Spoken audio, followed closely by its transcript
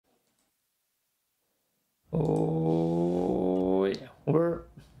Oh, yeah. We're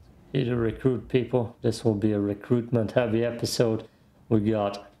here to recruit people. This will be a recruitment heavy episode. We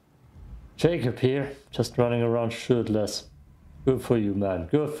got Jacob here, just running around shirtless. Good for you, man.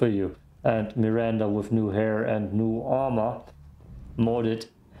 Good for you. And Miranda with new hair and new armor. Modded.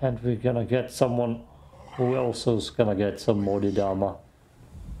 And we're gonna get someone who also is gonna get some modded armor.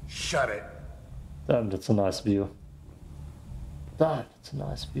 Shut it. Damn, that's a nice view. Damn, that's a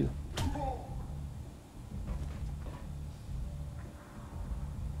nice view.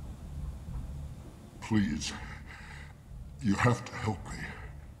 Please, you have to help me.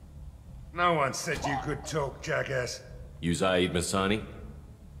 No one said you could talk, jackass. You Zaid Masani?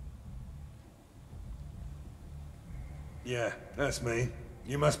 Yeah, that's me.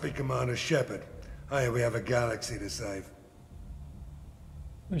 You must be Commander Shepard. Hey, we have a galaxy to save.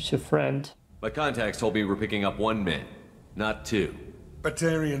 Where's your friend? My contacts told me we're picking up 1 man, not 2.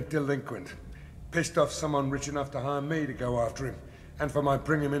 Batarian delinquent. Pissed off someone rich enough to hire me to go after him. And for my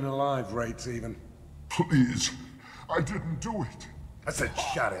bring him in alive rates even. Please, I didn't do it. I said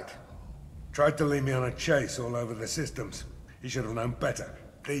shut it. Tried to lead me on a chase all over the systems. He should have known better.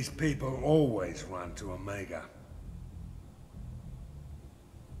 These people always run to Omega.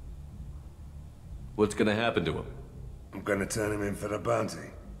 What's gonna happen to him? I'm gonna turn him in for the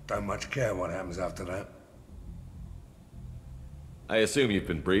bounty. Don't much care what happens after that. I assume you've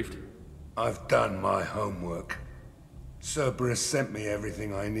been briefed? I've done my homework. Cerberus sent me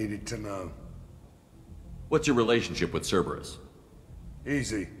everything I needed to know. What's your relationship with Cerberus?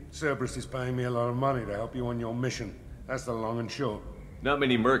 Easy. Cerberus is paying me a lot of money to help you on your mission. That's the long and short. Not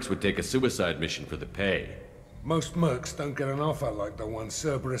many mercs would take a suicide mission for the pay. Most mercs don't get an offer like the one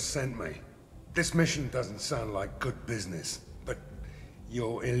Cerberus sent me. This mission doesn't sound like good business, but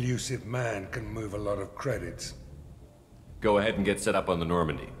your elusive man can move a lot of credits. Go ahead and get set up on the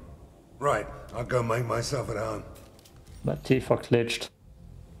Normandy. Right, I'll go make myself at home. My teeth are glitched.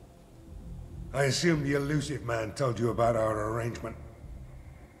 I assume the elusive man told you about our arrangement.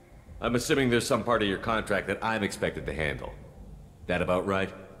 I'm assuming there's some part of your contract that I'm expected to handle. That about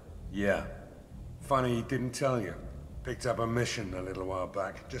right? Yeah. Funny he didn't tell you. Picked up a mission a little while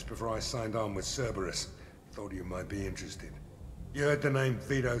back, just before I signed on with Cerberus. Thought you might be interested. You heard the name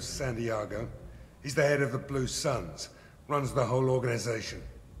Vito Santiago? He's the head of the Blue Suns. Runs the whole organization.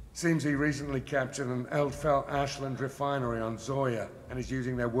 Seems he recently captured an Eldfell Ashland refinery on Zoya and is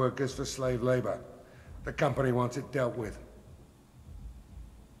using their workers for slave labor. The company wants it dealt with.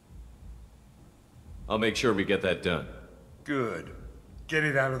 I'll make sure we get that done. Good. Get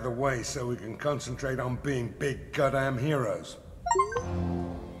it out of the way so we can concentrate on being big goddamn heroes.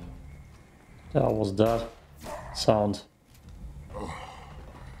 That was that sound.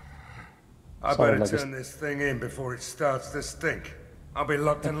 I Sounded better like turn this thing in before it starts to stink. I'll be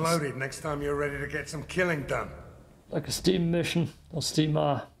locked and loaded next time you're ready to get some killing done. Like a Steam mission or Steam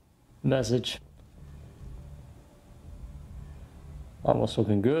message. Almost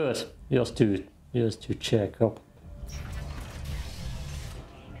looking good. Just to check up.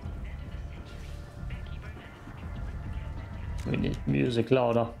 We need music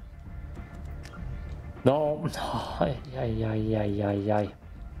louder. No. Ay.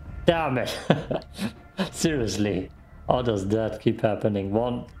 Damn it. Seriously. How does that keep happening?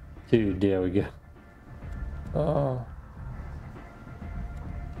 1, 2, there we go. Oh.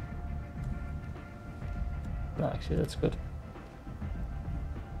 No, actually, that's good.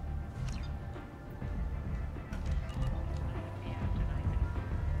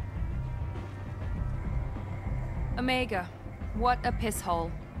 Omega, what a piss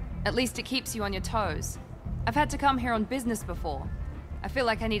hole. At least it keeps you on your toes. I've had to come here on business before. I feel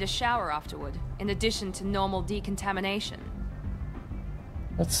like I need a shower afterward, in addition to normal decontamination.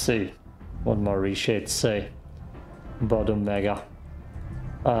 Let's see what my reshades say about Omega.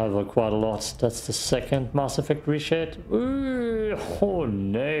 I have quite a lot. That's the second Mass Effect reshade. Ooh, oh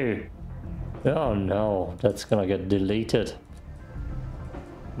no. Oh no, that's gonna get deleted.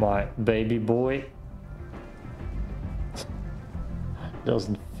 My baby boy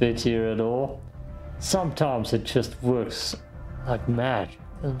doesn't fit here at all. Sometimes it just works like mad.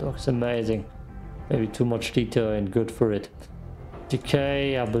 It looks amazing. Maybe too much detail ain't good for it.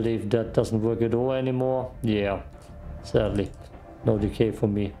 Decay, I believe that doesn't work at all anymore. Yeah, sadly. No decay for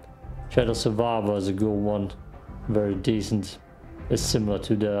me. Shadow Survivor is a good one. Very decent. It's similar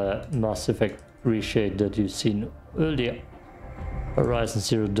to the Mass Effect reshade that you've seen earlier. Horizon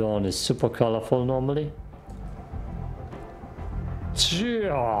Zero Dawn is super colorful normally.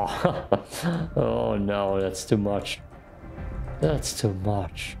 Oh no, that's too much. That's too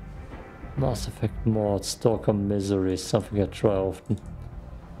much. Mass Effect mod, Stalker Misery, something I try often.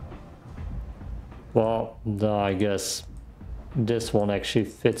 Well, I guess this one actually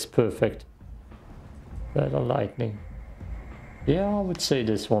fits perfect. Better lightning. Yeah, I would say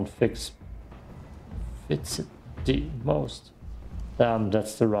this one fits it the most. Damn,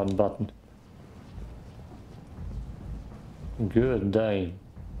 that's the run button. Good day.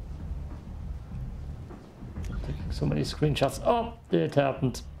 Taking so many screenshots. Oh, it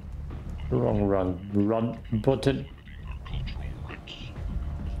happened. Wrong run button.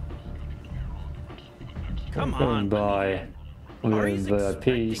 Come on, by. We're in the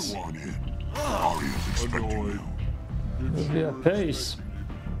peace. Go on in. Aria's expecting you. We're peace.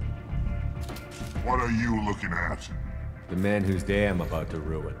 What are you looking at? The man whose day I'm about to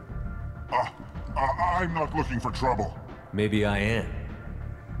ruin. I'm not looking for trouble. Maybe I am.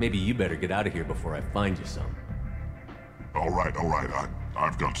 Maybe you better get out of here before I find you some. All right.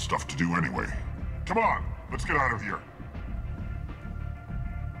 I've got stuff to do anyway. Come on, let's get out of here.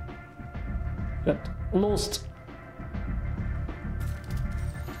 Get lost.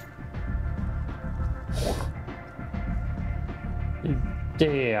 You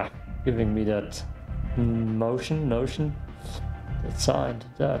dare giving me that notion, that sign,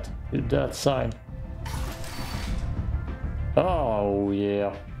 that sign. Oh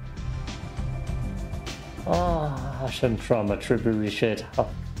yeah. Oh, I shouldn't try my trickery shit. Oh.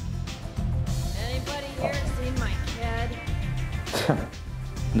 Anybody here seen my kid?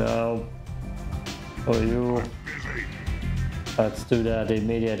 No. Oh, you. Let's do that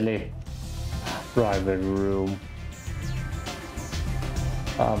immediately. Private room.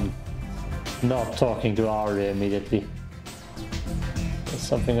 Not talking to Aria immediately. There's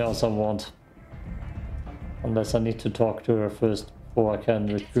something else I want. Unless I need to talk to her first before I can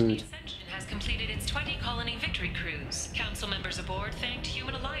recruit. Has completed its 20 colony victory cruise. Council members aboard thanked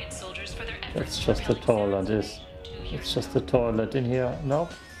Human Alliance soldiers for their efforts. That's just the toilet, it's just the toilet in here.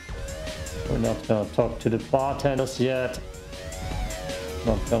 Nope. We're not gonna talk to the bartenders yet.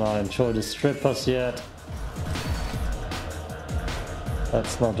 Not gonna enjoy the strippers yet.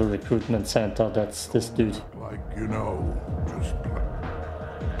 That's not a recruitment center, that's this dude. Like, you know, just...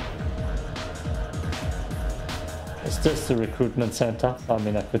 Is this the recruitment center? I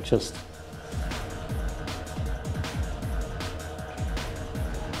mean, I could just...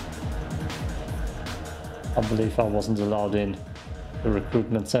 I believe I wasn't allowed in the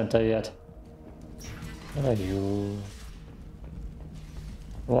recruitment center yet. Where are you?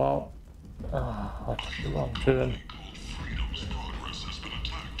 Well, I took the wrong turn.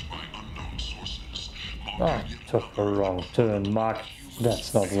 I took the wrong turn, Mark.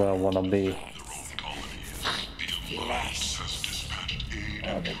 That's not where I wanna be.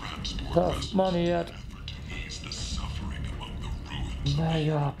 Tough money yet.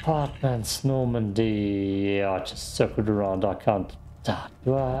 Mega apartments, Normandy. Yeah, I just circled around. I can't.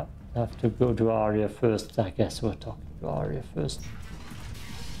 Do I have to go to Aria first? I guess we're talking to Aria first.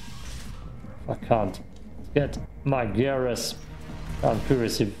 If I can't get my Garrus, I'm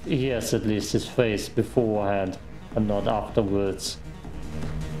curious if he has at least his face beforehand and not afterwards.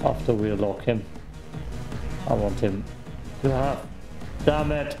 After we lock him. I want him to have.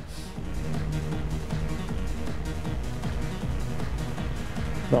 Damn it!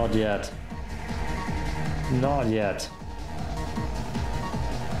 Not yet. Not yet.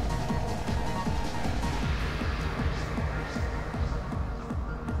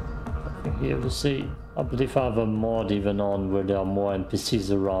 Nothing here to see. I believe I have a mod even on where there are more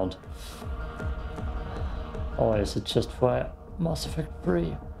NPCs around. Or is it just for Mass Effect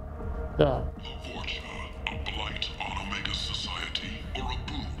 3? Duh. A blight on Omega's society, or a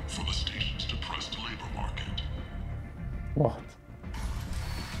boon for the station's depressed labor market. What?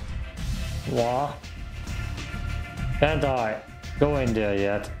 What? Can't I go in there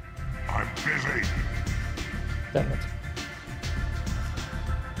yet? I'm busy. Damn it.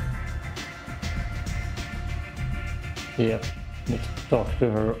 Yep, need to talk to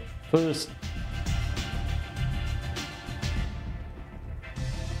her first.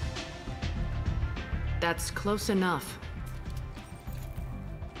 That's close enough.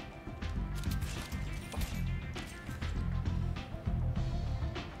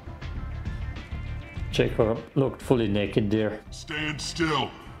 Jacob looked fully naked there. Stand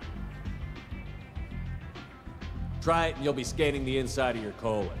still. Try it and you'll be scanning the inside of your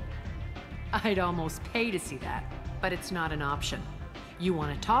colon. I'd almost pay to see that, but it's not an option. You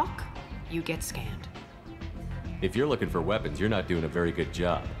want to talk, you get scanned. If you're looking for weapons, you're not doing a very good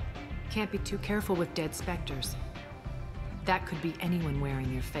job. Can't be too careful with dead specters. That could be anyone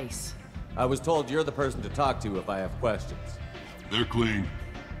wearing your face. I was told you're the person to talk to if I have questions. They're clean.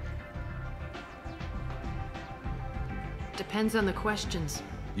 Depends on the questions.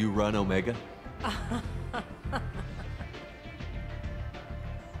 You run Omega?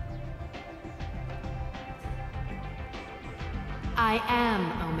 I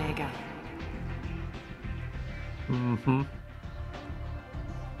am Omega. Mm-hmm.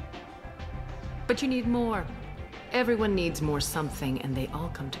 But you need more. Everyone needs more something, and they all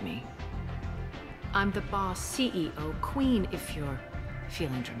come to me. I'm the boss, CEO, queen, if you're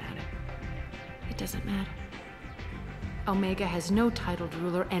feeling dramatic. It doesn't matter. Omega has no titled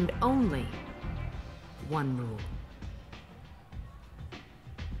ruler and only one rule.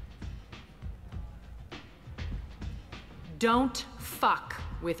 Don't fuck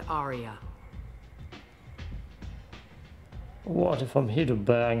with Aria. What if I'm here to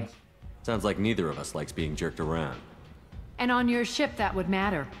bang? Sounds like neither of us likes being jerked around. And on your ship, that would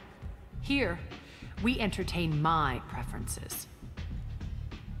matter. Here, we entertain my preferences.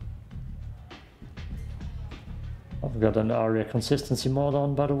 I've got an Aria consistency mod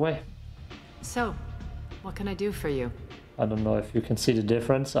on, by the way. So, what can I do for you? I don't know if you can see the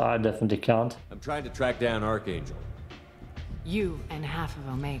difference. I definitely can't. I'm trying to track down Archangel. You and half of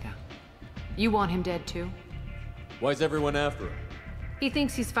Omega. You want him dead too? Why's everyone after him? He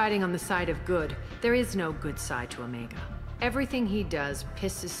thinks he's fighting on the side of good. There is no good side to Omega. Everything he does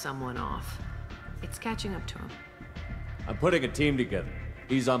pisses someone off. It's catching up to him. I'm putting a team together.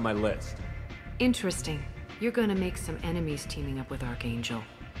 He's on my list. Interesting. You're gonna make some enemies teaming up with Archangel.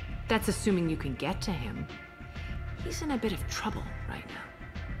 That's assuming you can get to him. He's in a bit of trouble right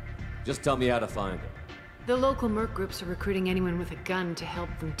now. Just tell me how to find him. The local merc groups are recruiting anyone with a gun to help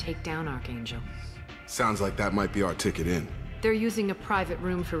them take down Archangel. Sounds like that might be our ticket in. They're using a private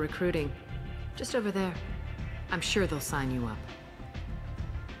room for recruiting. Just over there. I'm sure they'll sign you up.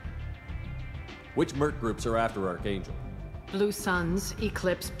 Which merc groups are after Archangel? Blue Suns,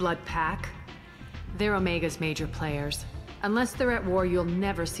 Eclipse, Blood Pack. They're Omega's major players. Unless they're at war, you'll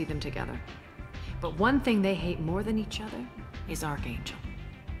never see them together. But one thing they hate more than each other is Archangel.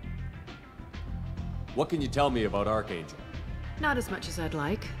 What can you tell me about Archangel? Not as much as I'd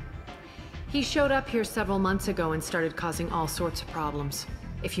like. He showed up here several months ago and started causing all sorts of problems.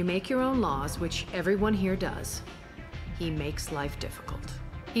 If you make your own laws, which everyone here does, he makes life difficult.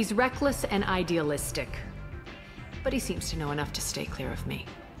 He's reckless and idealistic. But he seems to know enough to stay clear of me.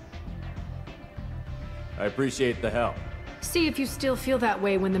 I appreciate the help. See if you still feel that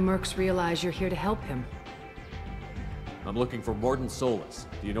way when the mercs realize you're here to help him. I'm looking for Mordin Solus.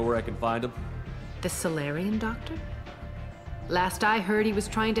 Do you know where I can find him? The Solarian doctor? Last I heard, he was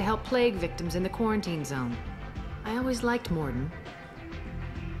trying to help plague victims in the quarantine zone. I always liked Mordin.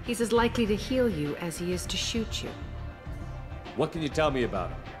 He's as likely to heal you as he is to shoot you. What can you tell me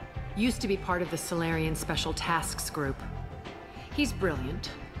about him? Used to be part of the Solarian Special Tasks Group. He's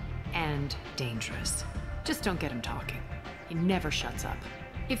brilliant and dangerous. Just don't get him talking. He never shuts up.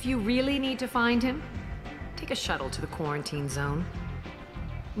 If you really need to find him, take a shuttle to the quarantine zone.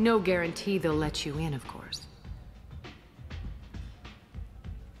 No guarantee they'll let you in, of course.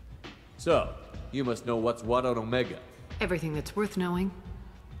 So, you must know what's what on Omega. Everything that's worth knowing.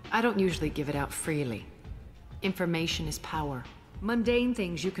 I don't usually give it out freely. Information is power. Mundane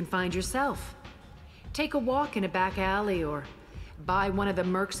things you can find yourself. Take a walk in a back alley or buy one of the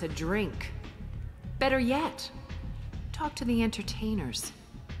mercs a drink. Better yet, talk to the entertainers.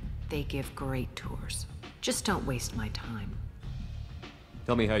 They give great tours. Just don't waste my time.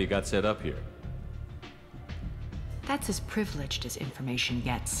 Tell me how you got set up here. That's as privileged as information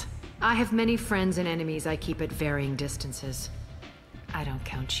gets. I have many friends and enemies I keep at varying distances. I don't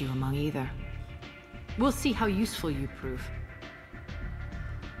count you among either. We'll see how useful you prove.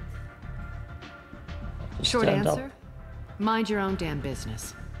 Short answer? Mind your own damn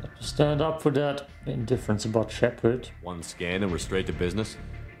business. Have to stand up for that. Indifference about Shepard. One scan and we're straight to business?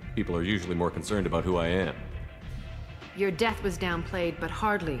 People are usually more concerned about who I am. Your death was downplayed, but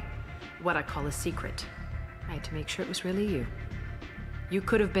hardly what I call a secret. I had to make sure it was really you. You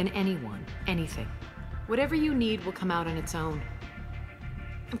could have been anyone, anything. Whatever you need will come out on its own.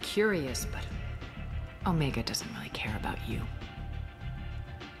 I'm curious, but Omega doesn't really care about you.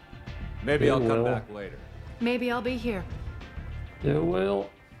 Maybe I'll come will. back later. Maybe I'll be here. You will.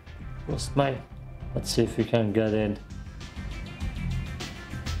 Trust me. Let's see if we can get in.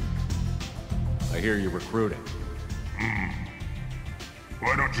 I hear you're recruiting.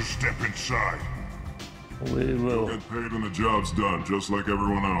 Why don't you step inside? We You'll will. get paid when the job's done, just like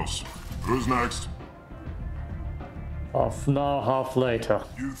everyone else. Who's next? Half now, half later.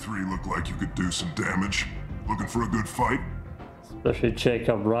 You three look like you could do some damage. Looking for a good fight? Especially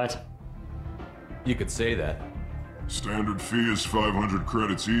Jacob, right? You could say that. Standard fee is 500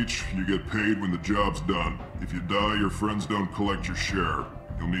 credits each. You get paid when the job's done. If you die, your friends don't collect your share.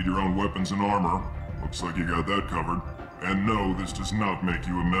 You'll need your own weapons and armor. Looks like you got that covered. And no, this does not make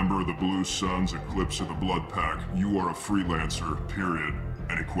you a member of the Blue Suns, Eclipse, or the Blood Pack. You are a freelancer, period.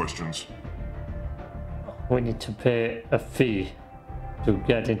 Any questions? We need to pay a fee to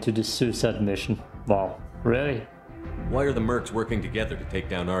get into the suicide mission. Wow, really? Why are the mercs working together to take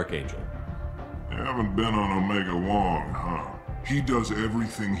down Archangel? You haven't been on Omega long, huh? He does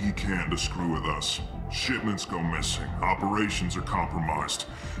everything he can to screw with us. Shipments go missing, operations are compromised.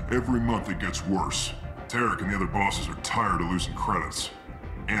 Every month it gets worse. Tarek and the other bosses are tired of losing credits.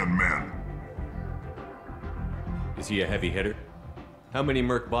 And men. Is he a heavy hitter? How many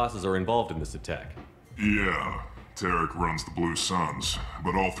merc bosses are involved in this attack? Yeah, Tarek runs the Blue Suns,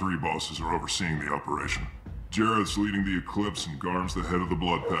 but all three bosses are overseeing the operation. Jared's leading the Eclipse and Garm's the head of the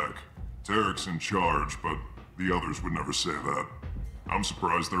Blood Pack. Tarek's in charge, but the others would never say that. I'm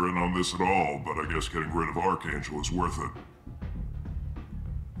surprised they're in on this at all, but I guess getting rid of Archangel is worth it.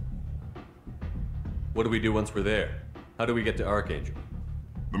 What do we do once we're there? How do we get to Archangel?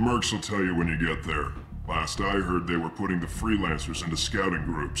 The mercs will tell you when you get there. Last I heard, they were putting the freelancers into scouting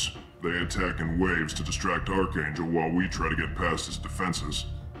groups. They attack in waves to distract Archangel while we try to get past his defenses.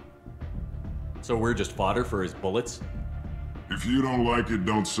 So we're just fodder for his bullets? If you don't like it,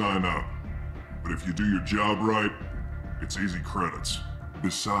 don't sign up. But if you do your job right, it's easy credits.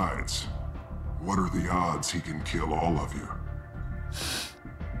 Besides, what are the odds he can kill all of you?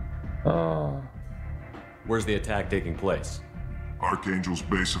 Oh. Where's the attack taking place? Archangel's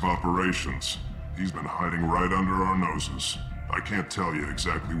base of operations. He's been hiding right under our noses. I can't tell you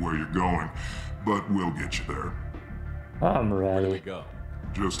exactly where you're going, but we'll get you there. I'm Where do we ready. go?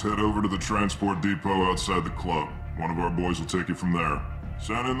 Just head over to the transport depot outside the club. One of our boys will take you from there.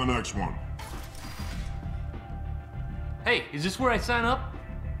 Send in the next one. Hey, is this where I sign up?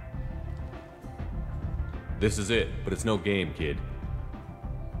 This is it, but it's no game, kid.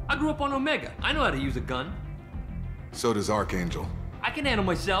 I grew up on Omega. I know how to use a gun. So does Archangel. I can handle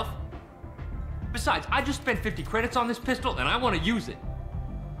myself. Besides, I just spent 50 credits on this pistol and I want to use it.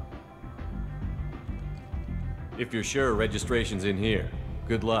 If you're sure, registration's in here.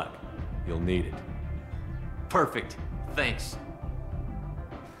 Good luck. You'll need it. Perfect. Thanks.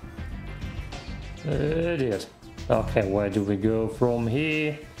 Idiot. Okay, where do we go from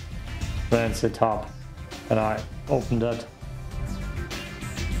here? Transit hub. Can I open that?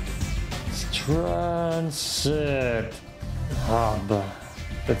 Transit hub.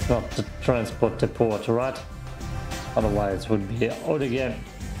 It's not the transport depot, right? Otherwise it would be out again.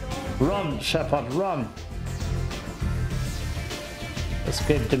 Run, Shepard, run!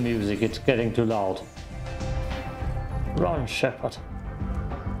 Escape the music, it's getting too loud. Run, Shepard.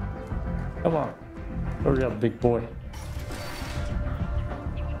 Come on. Hurry up, big boy.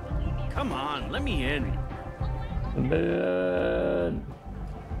 Come on, let me in. Man.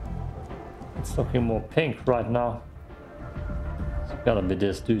 It's looking more pink right now. It's gotta be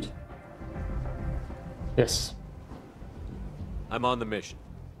this dude. Yes. I'm on the mission.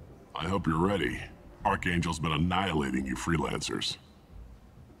 I hope you're ready. Archangel's been annihilating you freelancers.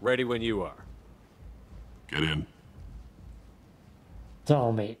 Ready when you are. Get in.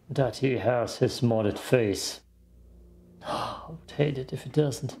 Tell me that he has his modded face. I would hate it if he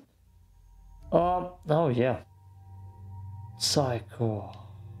doesn't. Oh yeah. Psycho.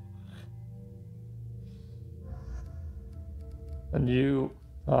 And you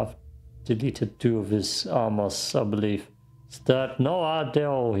have deleted 2 of his armors, I believe. Is that? No, they're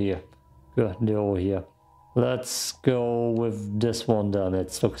all here. Good, they're all here. Let's go with this one then.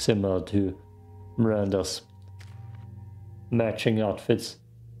 It looks similar to Miranda's. Matching outfits.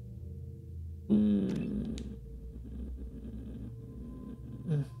 I'm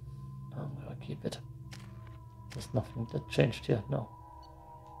gonna keep it. There's nothing that changed here. No.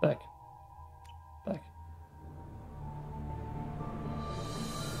 Back. Back.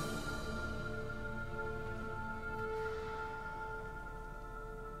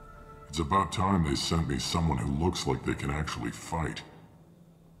 It's about time they sent me someone who looks like they can actually fight.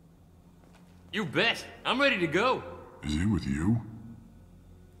 You bet. I'm ready to go. Is he with you?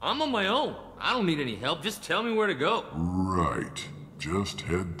 I'm on my own. I don't need any help. Just tell me where to go. Right. Just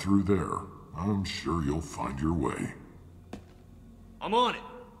head through there. I'm sure you'll find your way. I'm on it.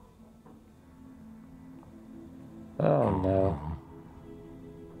 Oh no.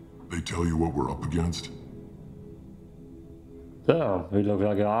 They tell you what we're up against? Damn, we look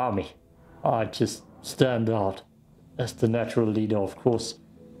like an army. I just stand out. As the natural leader, of course.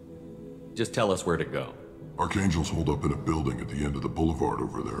 Just tell us where to go. Archangel's holed up in a building at the end of the boulevard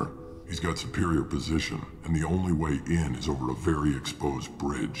over there. He's got superior position, and the only way in is over a very exposed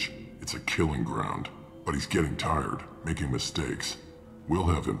bridge. It's a killing ground, but he's getting tired, making mistakes. We'll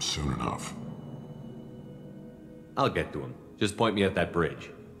have him soon enough. I'll get to him. Just point me at that bridge.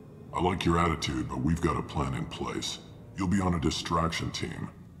 I like your attitude, but we've got a plan in place. You'll be on a distraction team.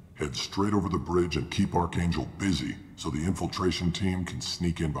 Head straight over the bridge and keep Archangel busy, so the infiltration team can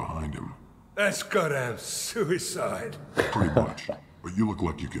sneak in behind him. That's goddamn suicide. Pretty much. But you look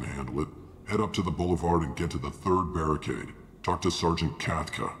like you can handle it. Head up to the boulevard and get to the 3rd barricade. Talk to Sergeant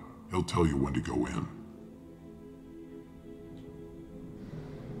Katka. He'll tell you when to go in.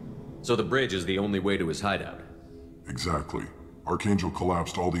 So the bridge is the only way to his hideout? Exactly. Archangel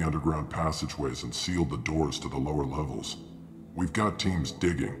collapsed all the underground passageways and sealed the doors to the lower levels. We've got teams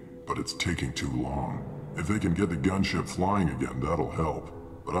digging, but it's taking too long. If they can get the gunship flying again, that'll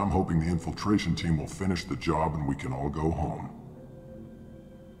help. But I'm hoping the infiltration team will finish the job and we can all go home.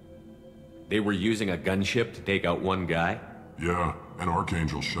 They were using a gunship to take out one guy? Yeah, and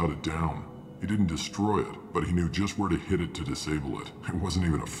Archangel shut it down. He didn't destroy it, but he knew just where to hit it to disable it. It wasn't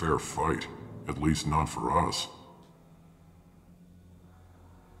even a fair fight. At least not for us.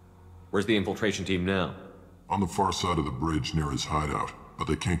 Where's the infiltration team now? On the far side of the bridge near his hideout, but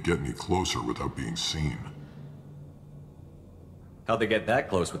they can't get any closer without being seen. How'd they get that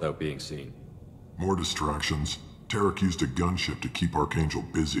close without being seen? More distractions. Tarek used a gunship to keep Archangel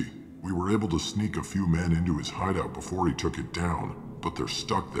busy. We were able to sneak a few men into his hideout before he took it down, but they're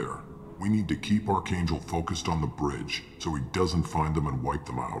stuck there. We need to keep Archangel focused on the bridge, so he doesn't find them and wipe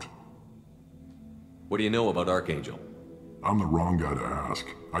them out. What do you know about Archangel? I'm the wrong guy to ask.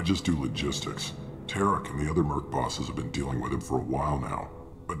 I just do logistics. Tarek and the other merc bosses have been dealing with him for a while now.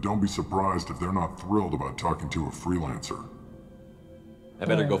 But don't be surprised if they're not thrilled about talking to a freelancer. I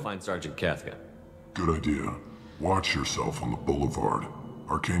better go find Sergeant Katka. Good idea. Watch yourself on the boulevard.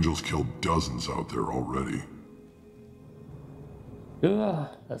 Archangel's killed dozens out there already. Yeah,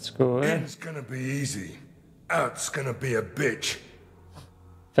 let's go in. In's gonna be easy. Out's gonna be a bitch.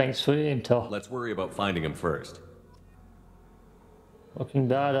 Thanks for the intel. Let's worry about finding him first. Looking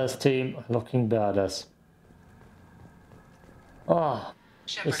badass, team. Looking badass. Ah.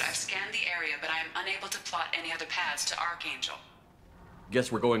 Shepard, I've scanned the area, but I am unable to plot any other paths to Archangel.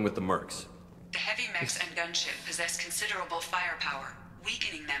 Guess we're going with the mercs. The heavy mechs and gunship possess considerable firepower.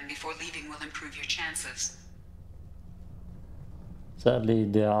 Weakening them before leaving will improve your chances. Sadly,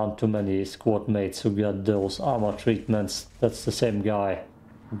 there aren't too many squad mates who got those armor treatments. That's the same guy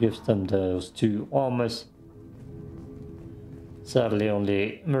who gives them those 2 armors. Sadly,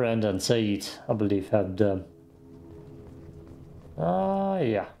 only Miranda and Said, I believe, have them.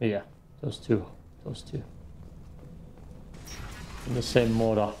 Yeah, those two. In the same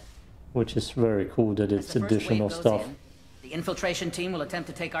mortar, which is very cool that it's additional stuff. The infiltration team will attempt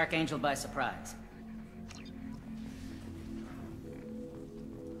to take Archangel by surprise.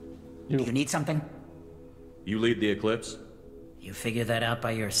 You need something? You lead the Eclipse? You figure that out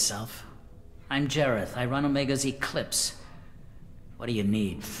by yourself? I'm Jareth. I run Omega's Eclipse. What do you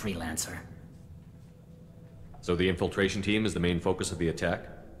need, freelancer? So the infiltration team is the main focus of the attack?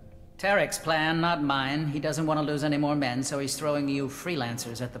 Tarek's plan, not mine. He doesn't want to lose any more men, so he's throwing you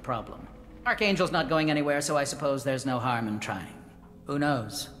freelancers at the problem. Archangel's not going anywhere, so I suppose there's no harm in trying. Who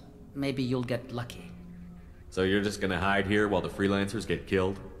knows? Maybe you'll get lucky. So you're just gonna hide here while the freelancers get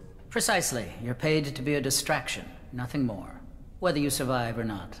killed? Precisely. You're paid to be a distraction, nothing more. Whether you survive or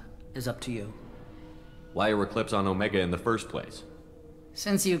not is up to you. Why are Eclipse on Omega in the first place?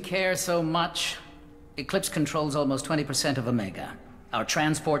 Since you care so much, Eclipse controls almost 20% of Omega. Our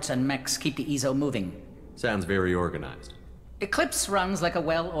transports and mechs keep the EZO moving. Sounds very organized. Eclipse runs like a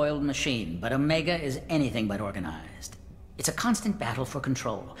well-oiled machine, but Omega is anything but organized. It's a constant battle for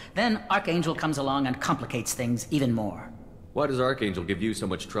control. Then Archangel comes along and complicates things even more. Why does Archangel give you so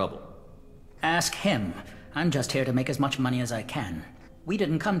much trouble? Ask him. I'm just here to make as much money as I can. We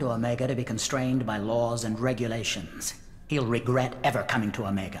didn't come to Omega to be constrained by laws and regulations. He'll regret ever coming to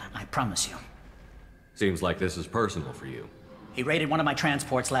Omega, I promise you. Seems like this is personal for you. He raided one of my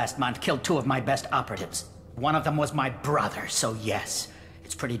transports last month, killed 2 of my best operatives. One of them was my brother, so yes,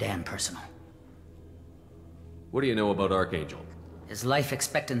 it's pretty damn personal. What do you know about Archangel? His life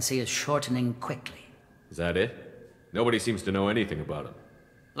expectancy is shortening quickly. Is that it? Nobody seems to know anything about him.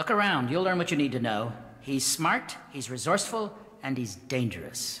 Look around, you'll learn what you need to know. He's smart, he's resourceful, and he's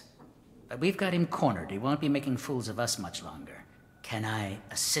dangerous. But we've got him cornered. He won't be making fools of us much longer. Can I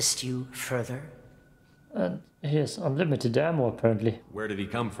assist you further? And he has unlimited ammo, apparently. Where did he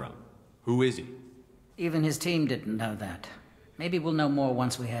come from? Who is he? Even his team didn't know that. Maybe we'll know more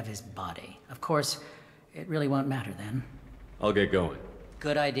once we have his body. Of course, it really won't matter then. I'll get going.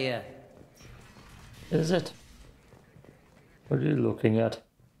 Good idea. Is it? What are you looking at?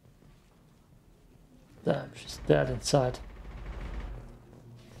 Damn, she's dead inside.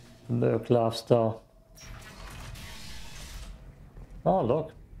 Merc lifestyle. Oh,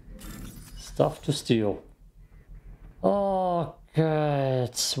 look. Stuff to steal. Okay,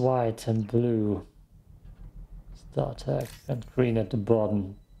 it's white and blue. Star tag and green at the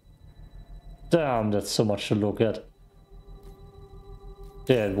bottom. Damn, that's so much to look at.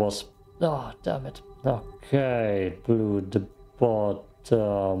 There it was. Oh, damn it. Okay, blue at the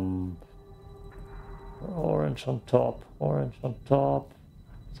bottom. Orange on top. Orange on top.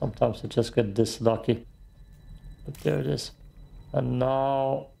 Sometimes I just get this lucky. But there it is. And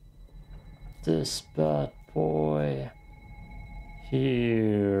now this bad boy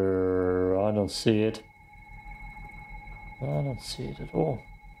here. I don't see it. I don't see it at all.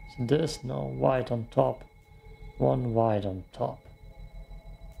 Is this? No, white on top. One white on top.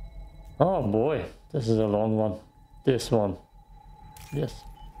 Oh boy, this is a long one. This one. Yes.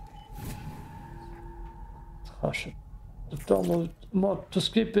 I should have downloaded mod to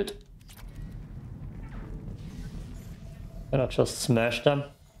skip it. Can I just smash them?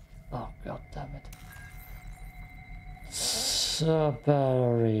 Oh god damn it. So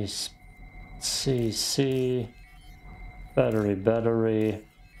batteries. CC. Battery.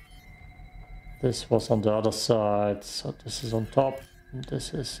 This was on the other side, so this is on top, and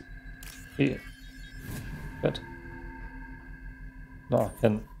this is here. Good. Now I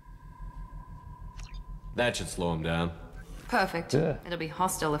can... That should slow him down. Perfect. Yeah. It'll be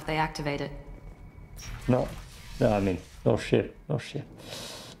hostile if they activate it. No, I mean, no shit.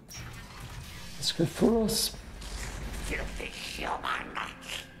 It's good for us.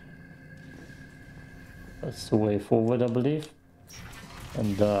 That's the way forward, I believe.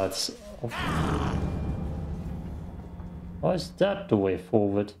 And that's... Why is that the way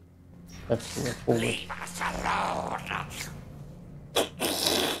forward? That's the way forward. Leave us alone.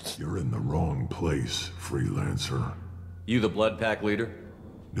 You're in the wrong place, freelancer. You the Blood Pack leader?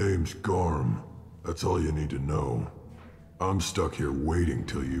 Name's Garm. That's all you need to know. I'm stuck here waiting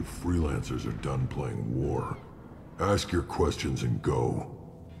till you freelancers are done playing war. Ask your questions and go.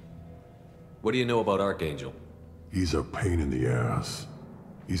 What do you know about Archangel? He's a pain in the ass.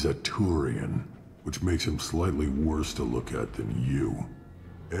 He's a Turian, which makes him slightly worse to look at than you.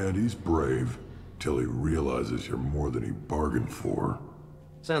 And he's brave, till he realizes you're more than he bargained for.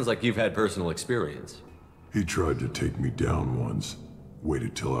 Sounds like you've had personal experience. He tried to take me down once,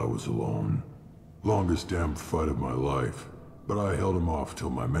 waited till I was alone. Longest damn fight of my life, but I held him off till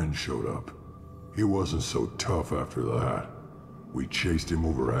my men showed up. He wasn't so tough after that. We chased him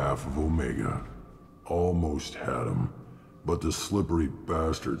over half of Omega. Almost had him, but the slippery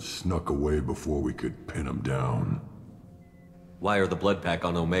bastard snuck away before we could pin him down. Why are the Blood Pack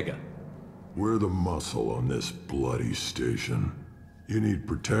on Omega? We're the muscle on this bloody station. You need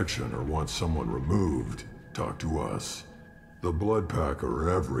protection or want someone removed, talk to us. The Blood Pack are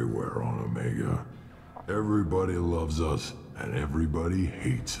everywhere on Omega. Everybody loves us, and everybody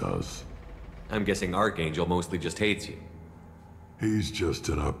hates us. I'm guessing Archangel mostly just hates you. He's just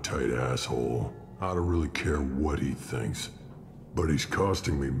an uptight asshole. I don't really care what he thinks. But he's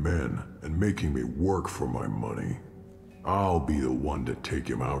costing me men and making me work for my money. I'll be the one to take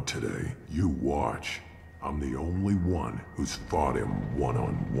him out today. You watch. I'm the only one who's fought him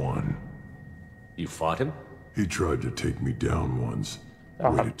one-on-one. You fought him? He tried to take me down once.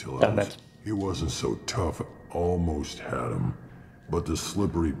 Waited till I was... He wasn't so tough. Almost had him. But the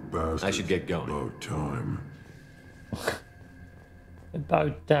slippery bastard... I should get going. About time.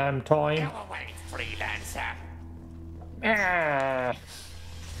 About damn time. Go away, freelancer.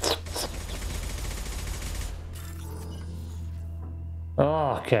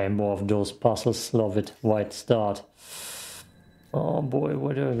 Okay, more of those puzzles. Love it. White start. Oh boy,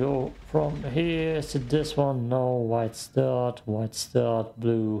 where do I go from here? Is it this one? No, white start,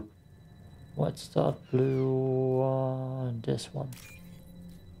 blue. White start, blue. This one.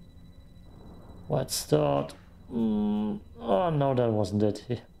 White start. Oh no, that wasn't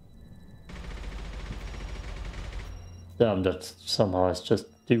it. Damn, that somehow is just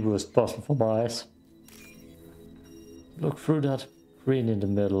the worst puzzle for my eyes. Look through that. Green in the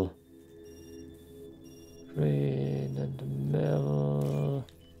middle. Green in the middle.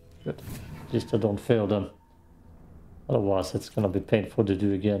 Good. At least I don't fail them. Otherwise it's gonna be painful to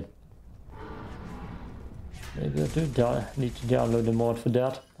do again. Maybe I do need to download the mod for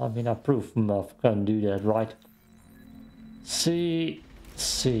that. I mean, I proved I can do that, right? C.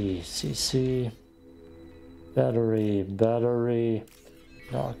 Battery.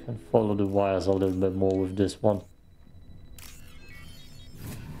 Now I can follow the wires a little bit more with this one.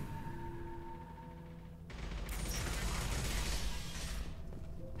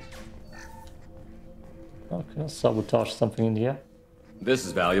 Oh, can I sabotage something in here? This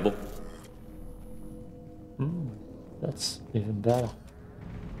is valuable. That's even better.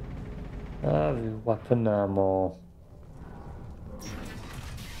 Weapon ammo.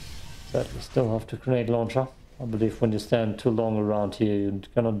 Sadly, still have the grenade launcher. I believe when you stand too long around here, you're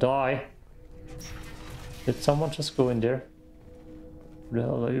gonna die. Did someone just go in there? Who the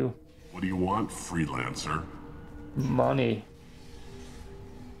hell are you? What do you want, freelancer? Money.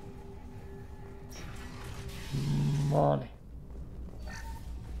 Money.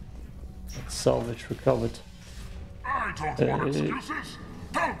 Let's salvage recovered. I don't want excuses.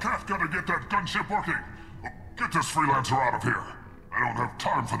 Tell Kafka to get that gunship working. Get this freelancer out of here. I don't have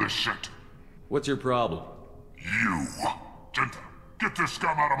time for this shit. What's your problem? You. Jinta, get this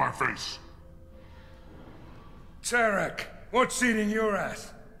scum out of my face. Tarek, what's eating your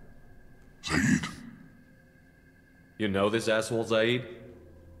ass? Zaid. You know this asshole, Zaid?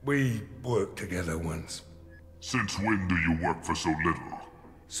 We worked together once. Since when do you work for so little?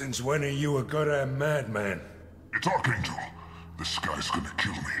 Since when are you a goddamn madman? It's Archangel. This guy's gonna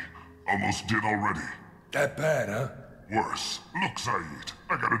kill me. Almost did already. That bad, huh? Worse. Look, Zaid,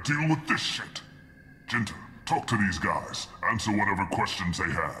 I gotta deal with this shit. Jinta, talk to these guys. Answer whatever questions they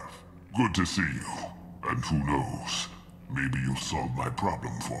have. Good to see you. And who knows, maybe you'll solve my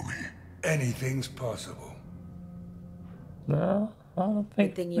problem for me. Anything's possible. No, I don't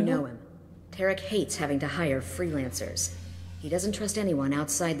think. Good thing you know him. Tarek hates having to hire freelancers. He doesn't trust anyone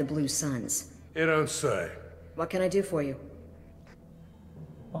outside the Blue Suns. You don't say. What can I do for you?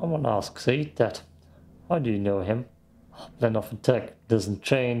 I want to ask Zaid that. How do you know him? Plan of attack doesn't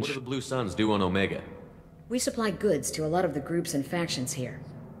change. What do the Blue Suns do on Omega? We supply goods to a lot of the groups and factions here.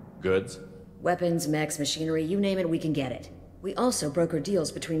 Goods? Weapons, mechs, machinery, you name it, we can get it. We also broker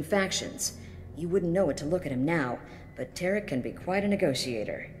deals between factions. You wouldn't know it to look at him now, but Tarek can be quite a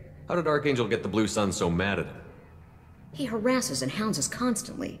negotiator. How did Archangel get the Blue Suns so mad at him? He harasses and hounds us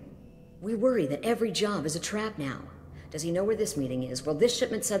constantly. We worry that every job is a trap now. Does he know where this meeting is? Will this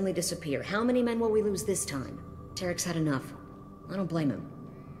shipment suddenly disappear? How many men will we lose this time? Tarek's had enough. I don't blame him.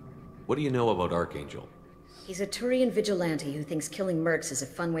 What do you know about Archangel? He's a Turian vigilante who thinks killing mercs is a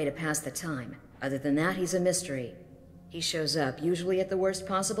fun way to pass the time. Other than that, he's a mystery. He shows up, usually at the worst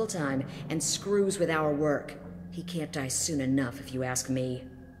possible time, and screws with our work. He can't die soon enough, if you ask me.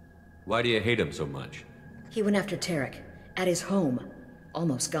 Why do you hate him so much? He went after Tarek, at his home.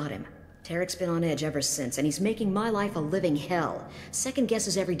 Almost got him. Tarek's been on edge ever since, and he's making my life a living hell. Second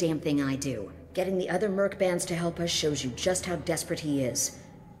guesses every damn thing I do. Getting the other merc bands to help us shows you just how desperate he is.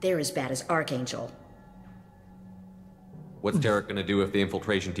 They're as bad as Archangel. What's Tarek gonna do if the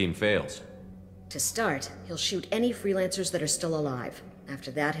infiltration team fails? To start, he'll shoot any freelancers that are still alive.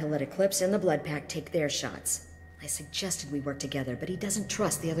 After that, he'll let Eclipse and the Blood Pack take their shots. I suggested we work together, but he doesn't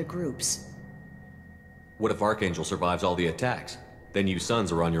trust the other groups. What if Archangel survives all the attacks? Then you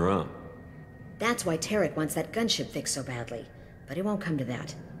Suns are on your own. That's why Tarek wants that gunship fixed so badly. But it won't come to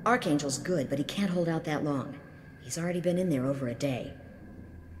that. Archangel's good, but he can't hold out that long. He's already been in there over a day.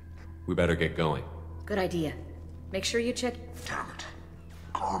 We better get going. Good idea. Make sure you check... Damn it.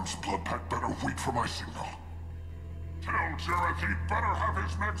 Garm's blood pack better wait for my signal. Tell Jareth he better have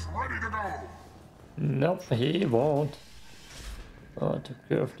his mechs ready to go. Nope, he won't. Oh, I took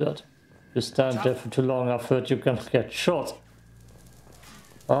care of that. You stand there for too long, I've heard you're gonna get shot.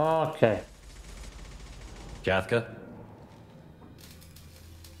 Okay. Kafka?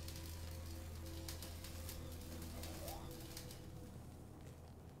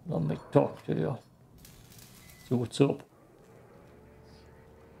 Let me talk to you. See what's up.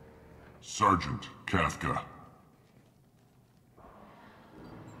 Sergeant Kafka.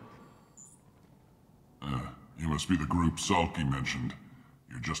 You must be the group Salky mentioned.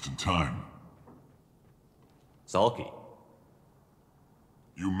 You're just in time. Salky?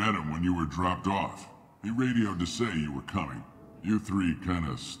 You met him when you were dropped off. He radioed to say you were coming. You three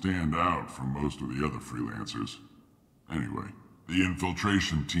kinda stand out from most of the other freelancers. Anyway, the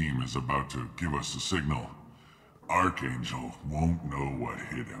infiltration team is about to give us a signal. Archangel won't know what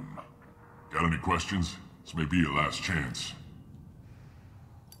hit him. Got any questions? This may be your last chance.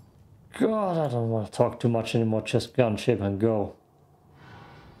 God, I don't want to talk too much anymore, just gunship and go.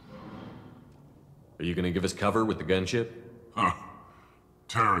 Are you gonna give us cover with the gunship? Huh.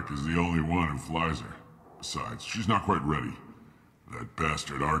 Tarek is the only one who flies her. Besides, she's not quite ready. That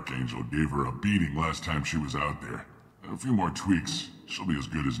bastard Archangel gave her a beating last time she was out there. A few more tweaks, she'll be as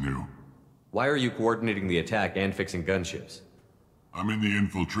good as new. Why are you coordinating the attack and fixing gunships? I'm in the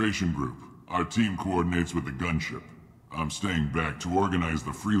infiltration group. Our team coordinates with the gunship. I'm staying back to organize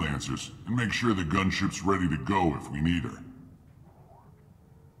the freelancers and make sure the gunship's ready to go if we need her.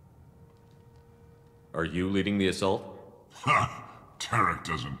 Are you leading the assault? Ha! Tarek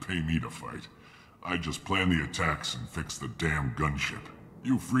doesn't pay me to fight. I just plan the attacks and fix the damn gunship.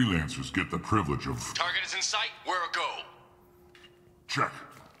 You freelancers get the privilege of... Target is in sight. Where a go? Check.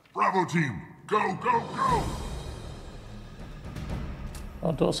 Bravo team, go, go, go!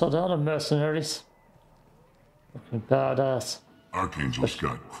 Oh, those are the other mercenaries. Looking badass. Archangel's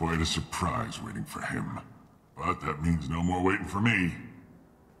got quite a surprise waiting for him. But that means no more waiting for me.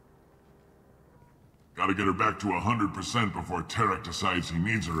 Gotta get her back to 100% before Tarek decides he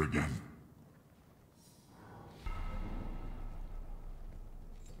needs her again.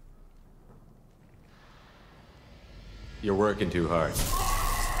 You're working too hard.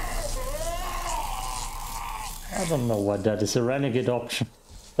 I don't know why that is a renegade option.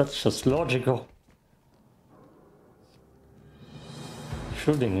 That's just logical.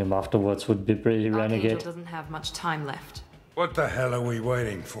 Shooting him afterwards would be pretty renegade. Archangel doesn't have much time left. What the hell are we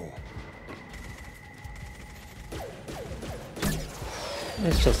waiting for? He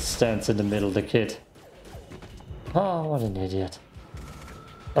just stands in the middle, the kid. Oh, what an idiot.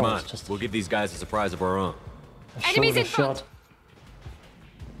 Come on, we'll give these guys a surprise of our own. Enemies in front!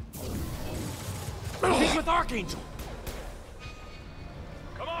 He's with Archangel!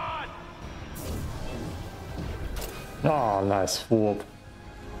 Come on! Oh, nice swoop.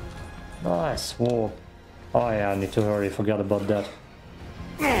 Nice swoop. Oh yeah, I need to hurry, forgot about that.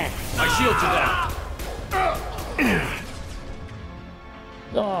 My shields are down!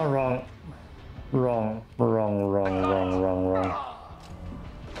 Oh, wrong. Wrong.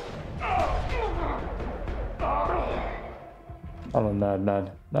 I'm a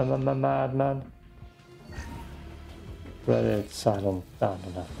madman. Madman. Credits. I don't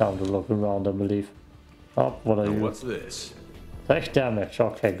have time to look around, I believe. Oh, what are you? What's this? Take damage.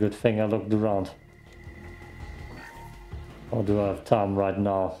 Okay, good thing I looked around. Or do I have time right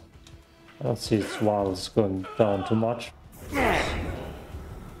now? I don't see its while it's going down too much.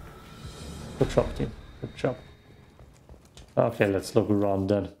 Good job, team. Good job. Okay, let's look around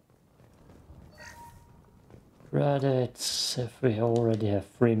then. Credits. If we already have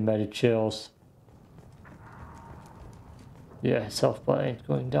 3 medicils. Yeah, self-play ain't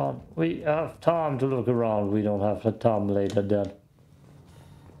going down. We have time to look around. We don't have the time later then.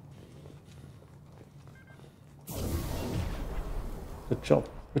 Good job.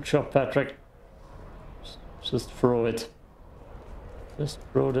 Good job, Patrick. Just throw it. Just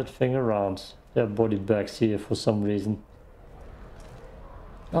throw that thing around. There are body bags here for some reason.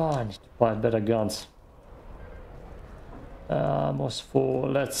 Oh, I need to buy better guns. Almost 4.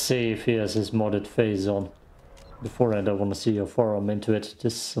 Let's see if he has his modded phase on. Beforehand, I want to see how far I'm into it.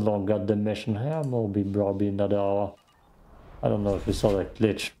 This is a long goddamn mission. Yeah, maybe probably another hour. I don't know if you saw that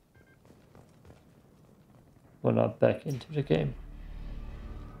glitch. We're not back into the game.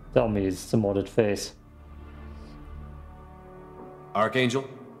 Tell me it's the modded phase. Archangel?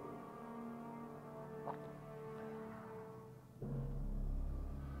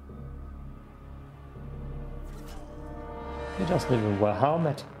 He doesn't even wear a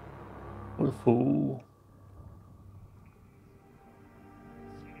helmet. What a fool.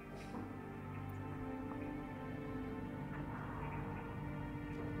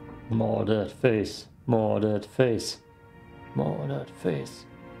 More that face. More that face. More that face.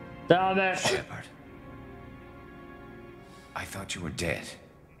 Damn it! Shepard. I thought you were dead.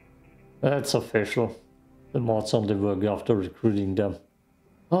 That's official. The mods only work after recruiting them.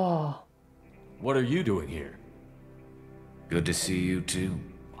 Ah. What are you doing here? Good to see you too.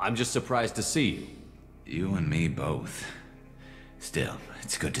 I'm just surprised to see you. You and me both. Still,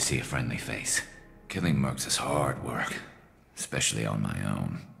 it's good to see a friendly face. Killing mercs is hard work, especially on my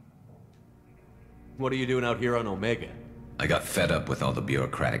own. What are you doing out here on Omega? I got fed up with all the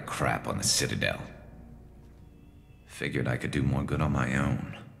bureaucratic crap on the Citadel. Figured I could do more good on my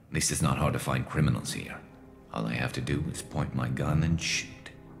own. At least it's not hard to find criminals here. All I have to do is point my gun and shoot.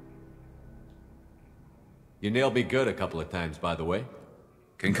 You nailed me good a couple of times, by the way.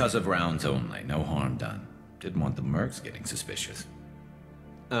 Concussive rounds only, no harm done. Didn't want the mercs getting suspicious.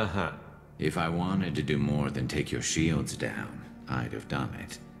 Uh-huh. If I wanted to do more than take your shields down, I'd have done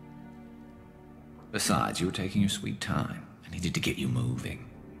it. Besides, you were taking your sweet time. I needed to get you moving.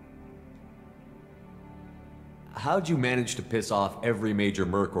 How'd you manage to piss off every major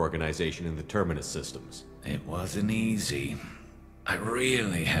merc organization in the Terminus systems? It wasn't easy. I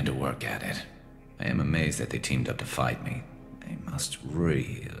really had to work at it. I am amazed that they teamed up to fight me. They must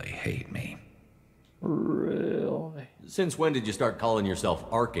really hate me. Really? Since when did you start calling yourself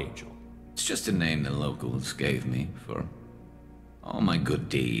Archangel? It's just a name the locals gave me for all my good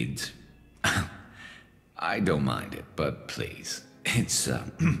deeds. I don't mind it, but please, it's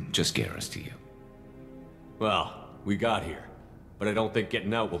just Garrus to you. Well, we got here. but I don't think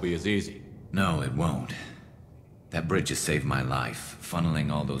getting out will be as easy. No, it won't. That bridge has saved my life,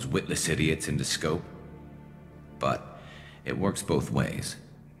 funneling all those witless idiots into scope. But it works both ways.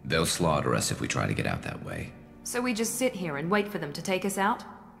 They'll slaughter us if we try to get out that way. So we just sit here and wait for them to take us out?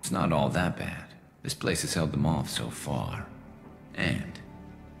 It's not all that bad. This place has held them off so far. And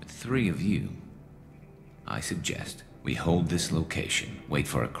with 3 of you, I suggest we hold this location, wait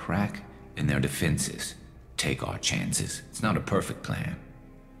for a crack in their defenses, take our chances. It's not a perfect plan,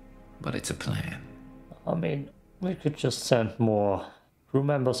 but it's a plan. I mean, we could just send more crew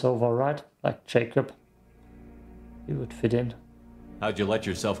members over, right? Like Jacob. He would fit in. How'd you let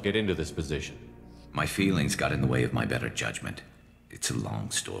yourself get into this position? My feelings got in the way of my better judgment. It's a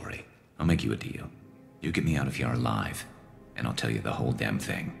long story. I'll make you a deal. You get me out of here alive, and I'll tell you the whole damn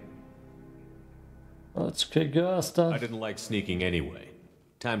thing. Let's kick ass then. I didn't like sneaking anyway.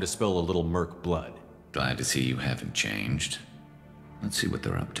 Time to spill a little merc blood. Glad to see you haven't changed. Let's see what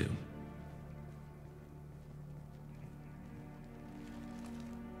they're up to.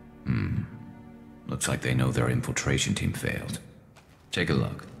 Looks like they know their infiltration team failed. Take a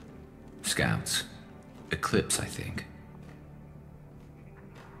look. Scouts. Eclipse, I think.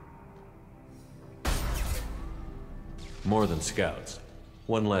 More than scouts.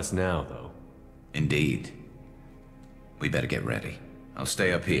 One less now, though. Indeed. We better get ready. I'll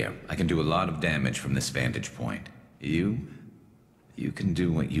stay up here. I can do a lot of damage from this vantage point. You can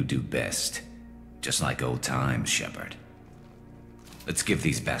do what you do best. Just like old times, Shepard. Let's give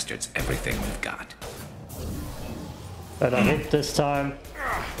these bastards everything we've got. Better hit this time.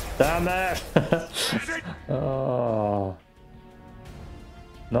 Damn it! Oh.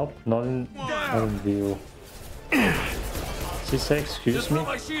 Nope, not in view. She say, excuse me?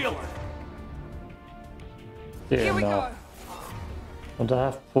 There now. Don't I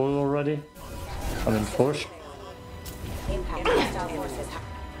have pull already? I mean push.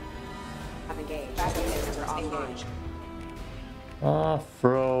 Ah,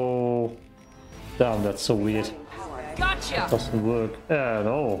 throw. Damn, that's so weird. Gotcha. That doesn't work at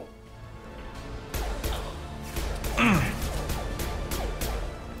all.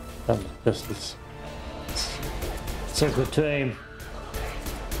 Damn, pistols. So good to aim.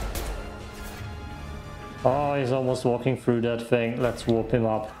 Oh, he's almost walking through that thing. Let's whoop him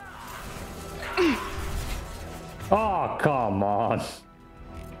up. Oh, come on.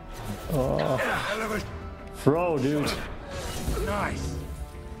 Oh. Throw, dude. Nice.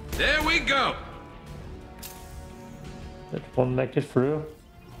 There we go. Did one make it through?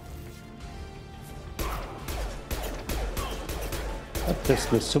 That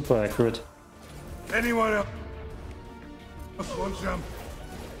pistol is super accurate. Anyone else want some?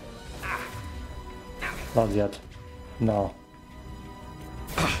 Not yet. No.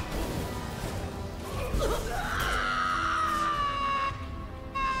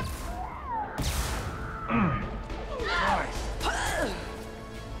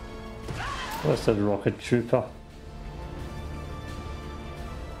 Where's that rocket trooper?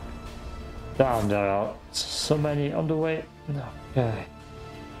 Damn, there are so many on the way. Okay.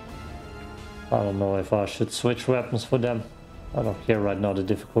 I don't know if I should switch weapons for them. I don't care right now, the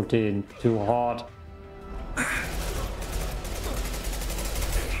difficulty isn't too hard.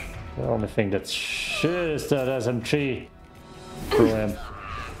 The only thing that's shit is that SMG for him.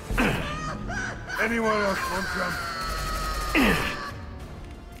 Anyone else want some?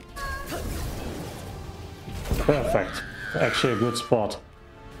 Perfect. Actually a good spot.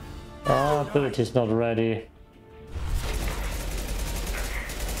 Ah, ability's not ready.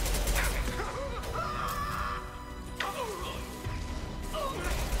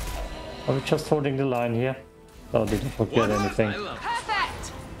 Are we just holding the line here? Oh, didn't forget anything.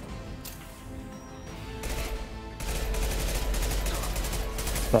 Perfect.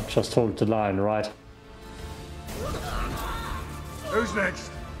 Not just hold the line, right? Who's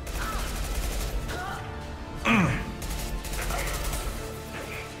next?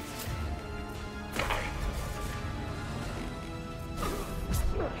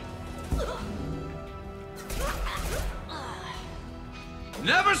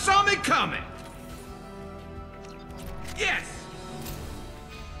 Never saw me coming. Yes.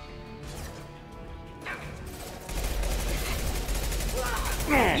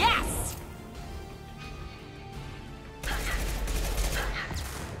 Yes.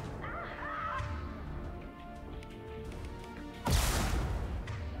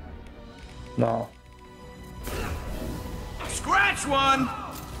 No. Scratch one.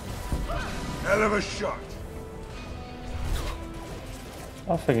 Hell of a shot.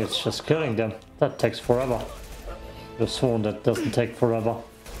 I think it's just killing them. That takes forever. You've sworn that doesn't take forever.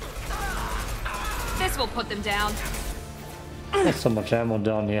 This will put them down. There's so much ammo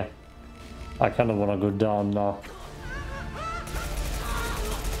down here. I kind of want to go down now.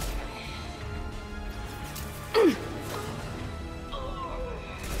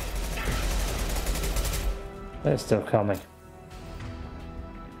 They're still coming.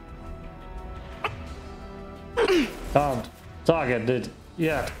 Can't target it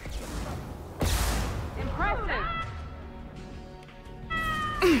yet. Impressive.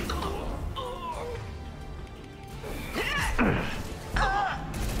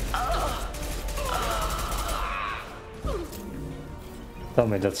 Tell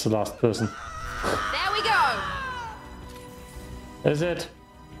me that's the last person. There we go. Is it?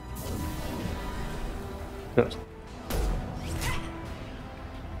 Good.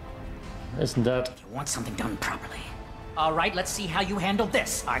 Isn't that? You want something done properly. All right, let's see how you handle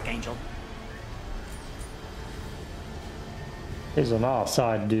this, Archangel. He's on our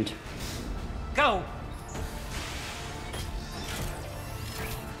side, dude. Go!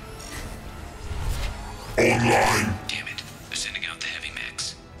 Online! Damn it. They're sending out the heavy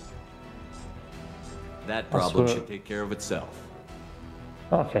mechs. That problem should take care of itself.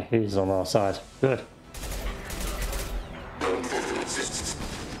 Okay, he's on our side. Good.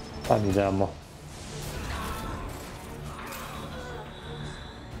 I need ammo.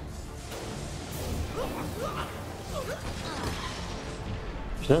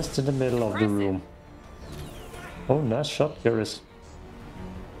 Just in the middle of the room. Oh, nice shot, Garrus.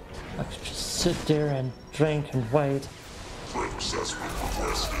 I could just sit there and drink and wait.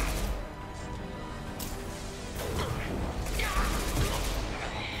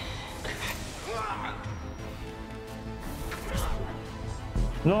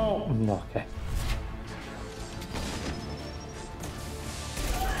 No, okay.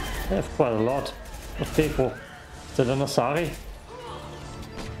 They have quite a lot of people. Is that an Asari?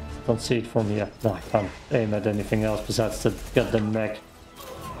 Don't see it from here. No, I can't aim at anything else besides the goddamn mech.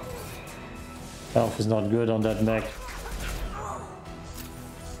 Health is not good on that mech.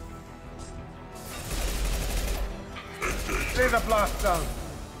 See the blast zone.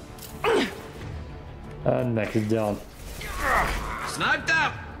 And mech is down. Sniped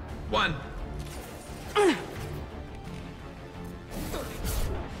out! One.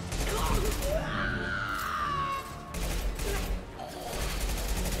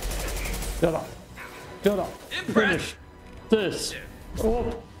 Get up. Get up. Finish this.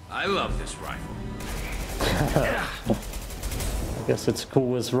 Oh. I love this rifle. I guess it's cool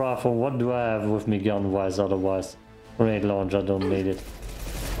with rifle. What do I have with me gun-wise otherwise? Grenade launcher, I don't need it.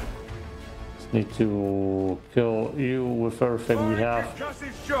 Just need to kill you with everything we have.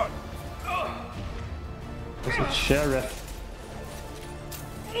 Is it Sheriff?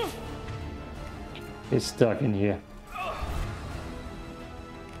 He's stuck in here.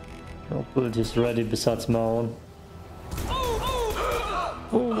 No bullet is ready besides my own.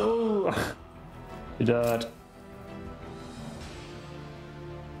 Ooh. He died.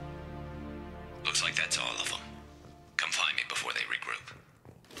 Looks like that's all of them. Come find me before they regroup.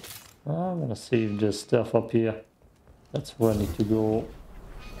 I'm gonna see if there's stuff up here. That's where I need to go.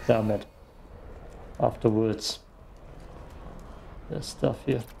 Damn it. Afterwards. There's stuff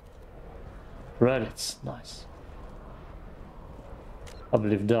here. Credits. Nice. I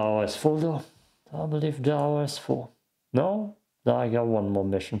believe the hour is full though. I believe the hour is full. No? No, I got one more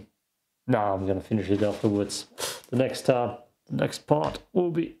mission. Nah, I'm gonna finish it afterwards. The next time, the next part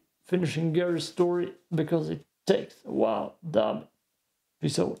will be finishing Gary's story because it takes a while. Damn it.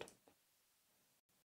 Peace out.